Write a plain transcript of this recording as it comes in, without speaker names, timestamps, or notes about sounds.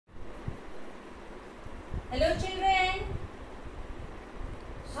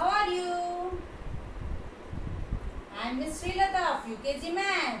UKG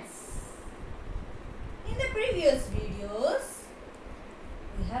Maths. In the previous videos,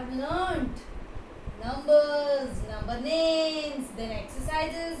 we have learnt numbers, number names, then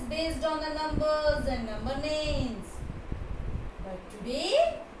exercises based on the numbers and number names. But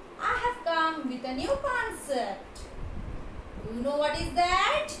today, I have come with a new concept. Do you know what is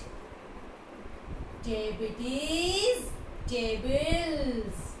that? It is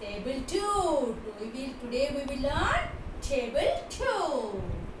tables. Table 2. Today we will learn table 2.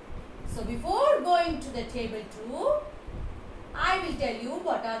 So before going to the table 2, I will tell you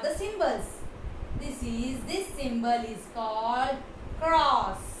what are the symbols. This symbol is called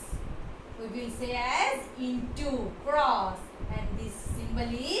cross. We will say as into, cross, and this symbol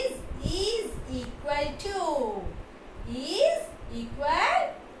is equal to. Is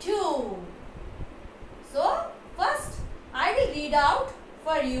equal to. So first I will read out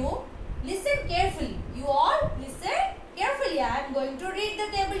for you. Listen carefully. You all listen carefully. I am going to read the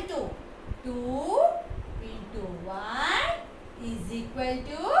table 2. 2 into 1 is equal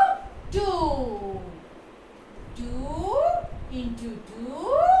to 2. 2 into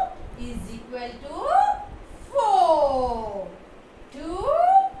 2 is equal to 4. 2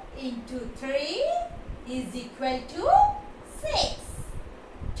 into 3 is equal to 6.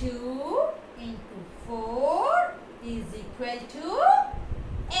 2 into 4 is equal to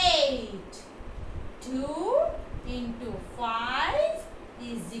 8. 2 into 5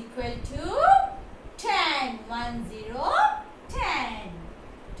 is equal to 10. 1, 0, 10.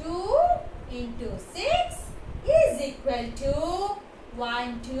 2 into 6 is equal to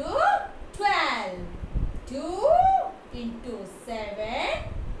 1 to 12. 2 into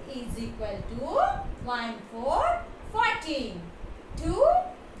 7 is equal to 1, 4, 14. 2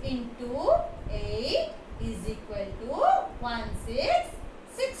 into 8 is equal to 1, 6,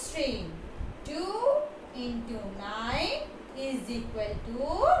 16. 2 into 9 is equal to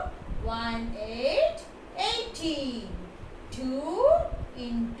 1, 8, 18. 2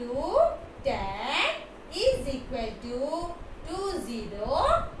 into 10 is equal to 2,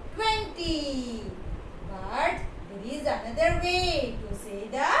 0, 20. But there is another way to say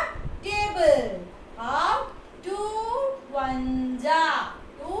the table. How? 2 1 ja.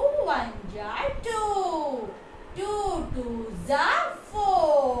 2 1 ja 2. 2 2 ja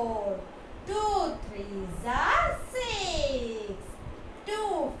 4. 2 3 ja 6.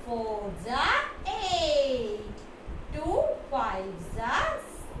 2 4 ja 8. 2 5 ja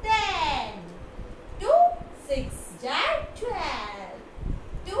 10. 2 6 ja 12.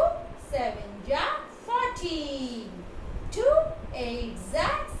 2 7 ja 14. 2 8 ja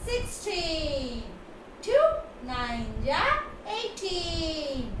 16. 2 9 ja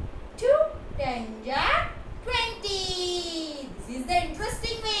 18. 2 10 ja 20. This is the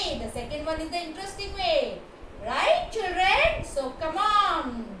interesting way. The second one is the interesting way. Right, children? So come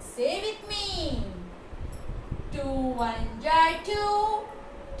on, say with me. 2 1 ja 2.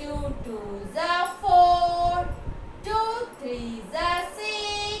 2 2 ja 4. 2 3 ja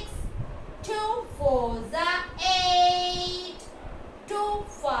 6. 2 4 ja 8. 2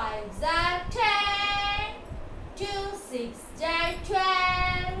 5 ja 10. 2 6 ja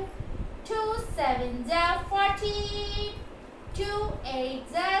 12. 2 7 ja 14. 2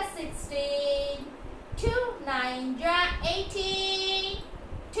 8 ja 16. 2 9 ja 18.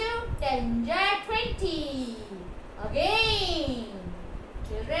 2 10 ja 20. Again.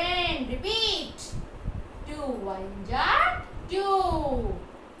 Children, repeat. 2 1 ja 2.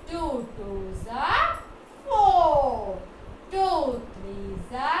 2 2 ja 4. 2 3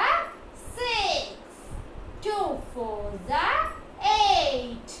 ja 6. 2 4 ja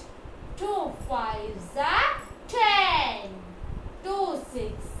 8. 2 5 ja 10. 2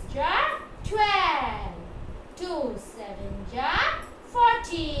 6 ja 12. 2 7 ja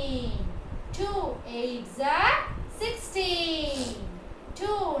 14. 2 8 ja 16.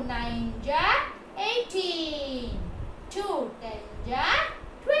 2 9 ja 18. 2 10 ja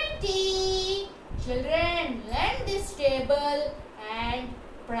 20. Children, learn this table and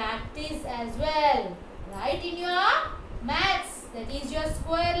practice as well. Write in your maths, that is your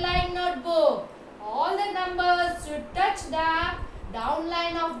square line notebook. All the numbers should touch the down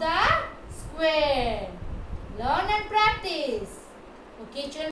line of the square. Learn and practice. Okay, children.